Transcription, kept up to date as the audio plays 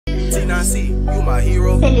T9C, you my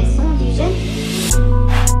hero. C'est le son du jeune.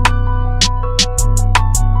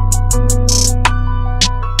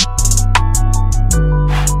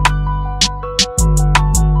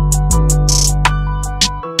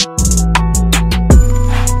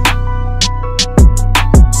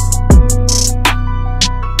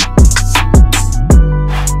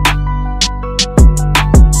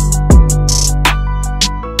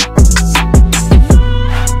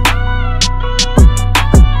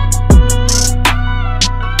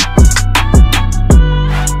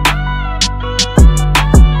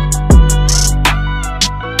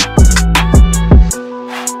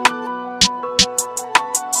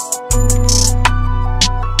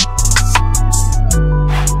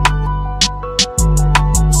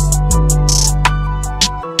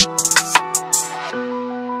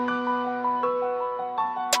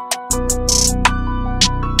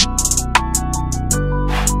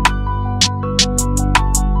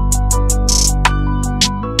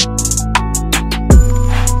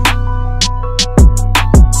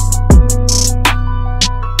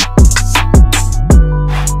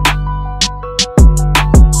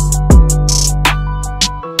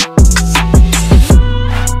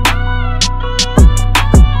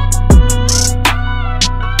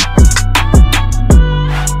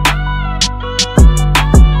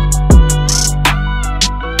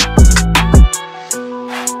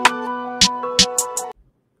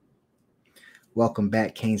 Welcome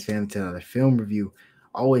back, Canes fam, to another film review.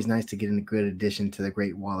 Always nice to get in a good addition to the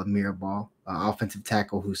great wall of Mirabal. Offensive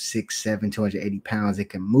tackle who's 6'7", 280 pounds. It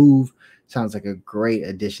can move. Sounds like a great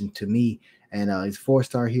addition to me. And he's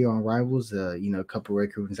 4-star here on Rivals. A couple of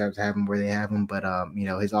recruiting sites have him where they have him, but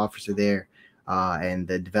his offers are there, and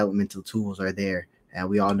the developmental tools are there. And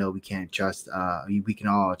we all know we can't trust. We can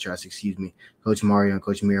all trust, Coach Mario and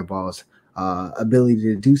Coach Mirabal's ability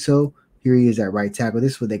to do so. Here he is at right tackle.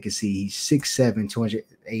 This is what they can see. He's 6'7",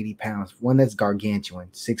 280 pounds. One that's gargantuan.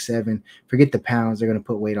 6'7". Forget the pounds. They're gonna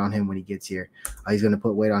put weight on him when he gets here. He's gonna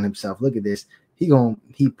put weight on himself. Look at this.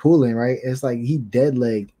 He pulling, right? It's like he dead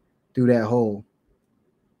leg through that hole.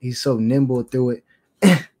 He's so nimble through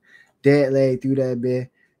it. Dead leg through that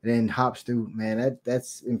bit, and then hops through. Man,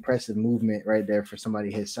 that's impressive movement right there for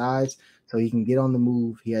somebody his size. So he can get on the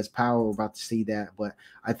move. He has power. We're about to see that. But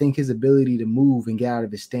I think his ability to move and get out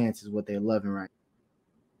of his stance is what they're loving right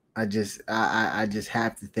now. I just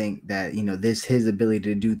have to think that, his ability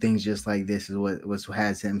to do things just like this is what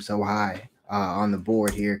has him so high on the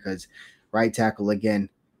board here, because right tackle, again,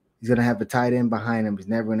 he's going to have a tight end behind him. He's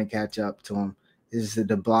never going to catch up to him. This is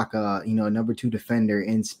to block a number 2 defender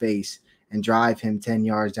in space and drive him 10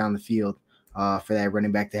 yards down the field for that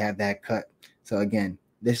running back to have that cut. So, again,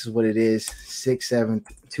 this is what it is. 6'7",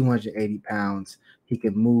 280 pounds. He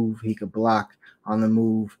could move. He could block on the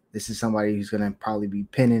move. This is somebody who's going to probably be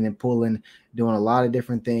pinning and pulling, doing a lot of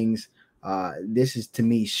different things. This is, to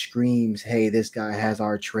me, screams, hey, this guy has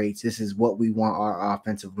our traits. This is what we want our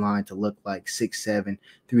offensive line to look like. 6'7",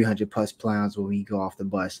 300-plus pounds when we go off the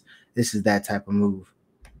bus. This is that type of move.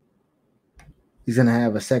 He's going to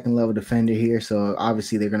have a second-level defender here, so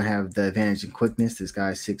obviously they're going to have the advantage in quickness. This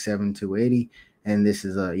guy's 6'7", 280. And this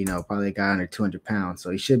is probably a guy under 200 pounds, so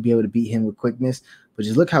he should be able to beat him with quickness. But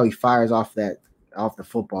just look how he fires off the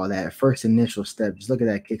football. That first initial step, just look at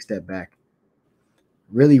that kick step back.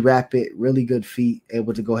 Really rapid, really good feet,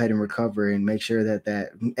 able to go ahead and recover and make sure that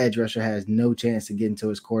edge rusher has no chance to get into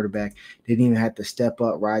his quarterback. Didn't even have to step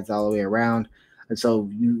up, rides all the way around. And so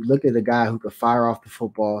you look at a guy who could fire off the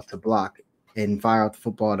football to block and fire off the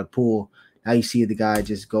football to pull. Now you see the guy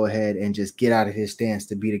just go ahead and just get out of his stance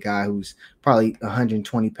to beat a guy who's probably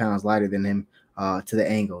 120 pounds lighter than him to the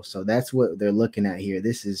angle. So that's what they're looking at here.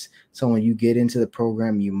 This is someone you get into the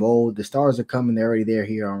program, you mold. The stars are coming. They're already there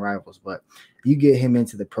here on Rivals. But you get him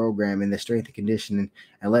into the program and the strength and conditioning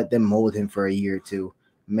and let them mold him for a year or two.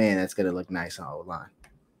 Man, that's going to look nice on O-line.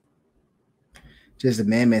 Just a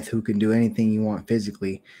mammoth who can do anything you want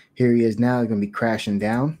physically. Here he is now. He's going to be crashing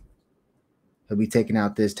down. He'll be taking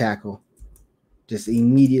out this tackle. Just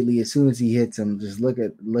immediately, as soon as he hits him, just look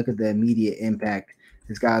at the immediate impact.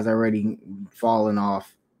 This guy's already falling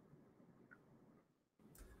off.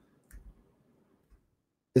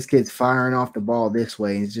 This kid's firing off the ball this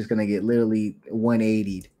way. He's just going to get literally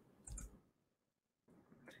 180'd.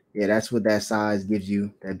 Yeah, that's what that size gives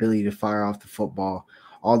you, the ability to fire off the football.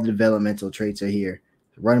 All the developmental traits are here.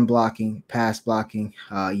 Run blocking, pass blocking,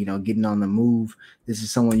 getting on the move. This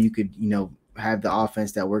is someone you could, have the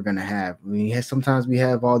offense that we're going to have. I mean, sometimes we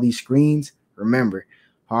have all these screens. Remember,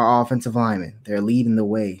 our offensive linemen. They're leading the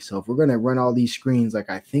way. So if we're going to run all these screens, like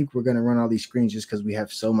I think we're going to run all these screens just because we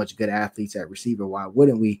have so much good athletes at receiver, why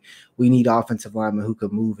wouldn't we? We need offensive linemen who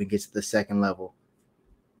could move and get to the second level.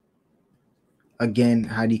 Again,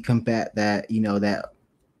 how do you combat that, that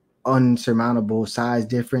unsurmountable size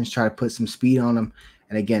difference? Try to put some speed on them.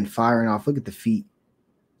 And again, firing off. Look at the feet.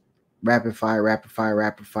 Rapid fire, rapid fire,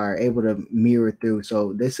 rapid fire, able to mirror through.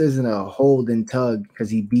 So this isn't a hold and tug because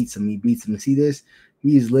he beats him. He beats him. See this?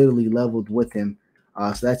 He's literally leveled with him.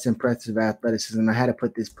 So that's impressive athleticism. I had to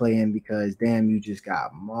put this play in because, damn, you just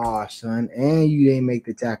got mossed, son. And you didn't make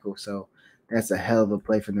the tackle. So that's a hell of a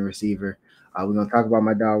play from the receiver. We're going to talk about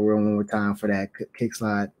my dog Will one more time for that kick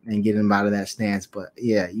slide and get him out of that stance. But,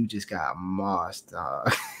 yeah, you just got mossed.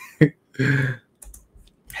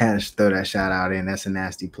 Had to throw that shot out in. That's a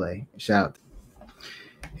nasty play. Shout.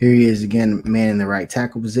 Here he is again, man in the right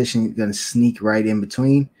tackle position. He's going to sneak right in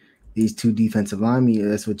between these two defensive linemen.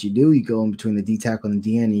 That's what you do. You go in between the D tackle and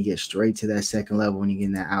the DN, and you get straight to that second level when you get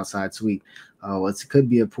in that outside sweep. It could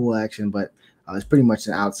be a pull action, but it's pretty much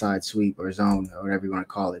an outside sweep or zone or whatever you want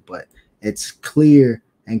to call it. But it's clear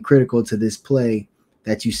and critical to this play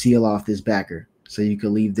that you seal off this backer. So you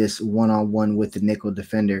could leave this one-on-one with the nickel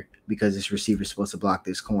defender because this receiver is supposed to block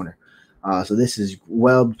this corner. So this is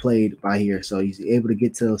well played by here. So he's able to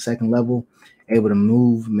get to the second level, able to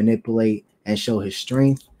move, manipulate, and show his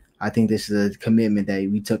strength. I think this is a commitment that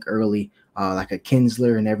we took early, like a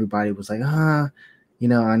Kinsler, and everybody was like, I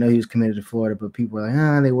know he was committed to Florida, but people were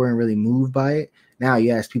like, they weren't really moved by it. Now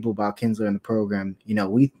you ask people about Kinsler in the program,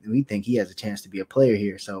 we think he has a chance to be a player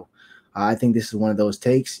here. So I think this is one of those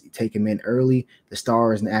takes. You take him in early. The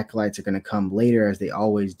stars and acolytes are going to come later, as they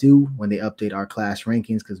always do when they update our class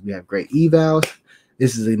rankings, because we have great evals.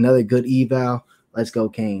 This is another good eval. Let's go,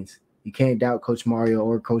 Canes. You can't doubt Coach Mario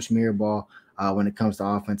or Coach Mirabal when it comes to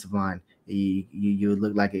offensive line. You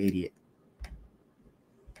look like an idiot.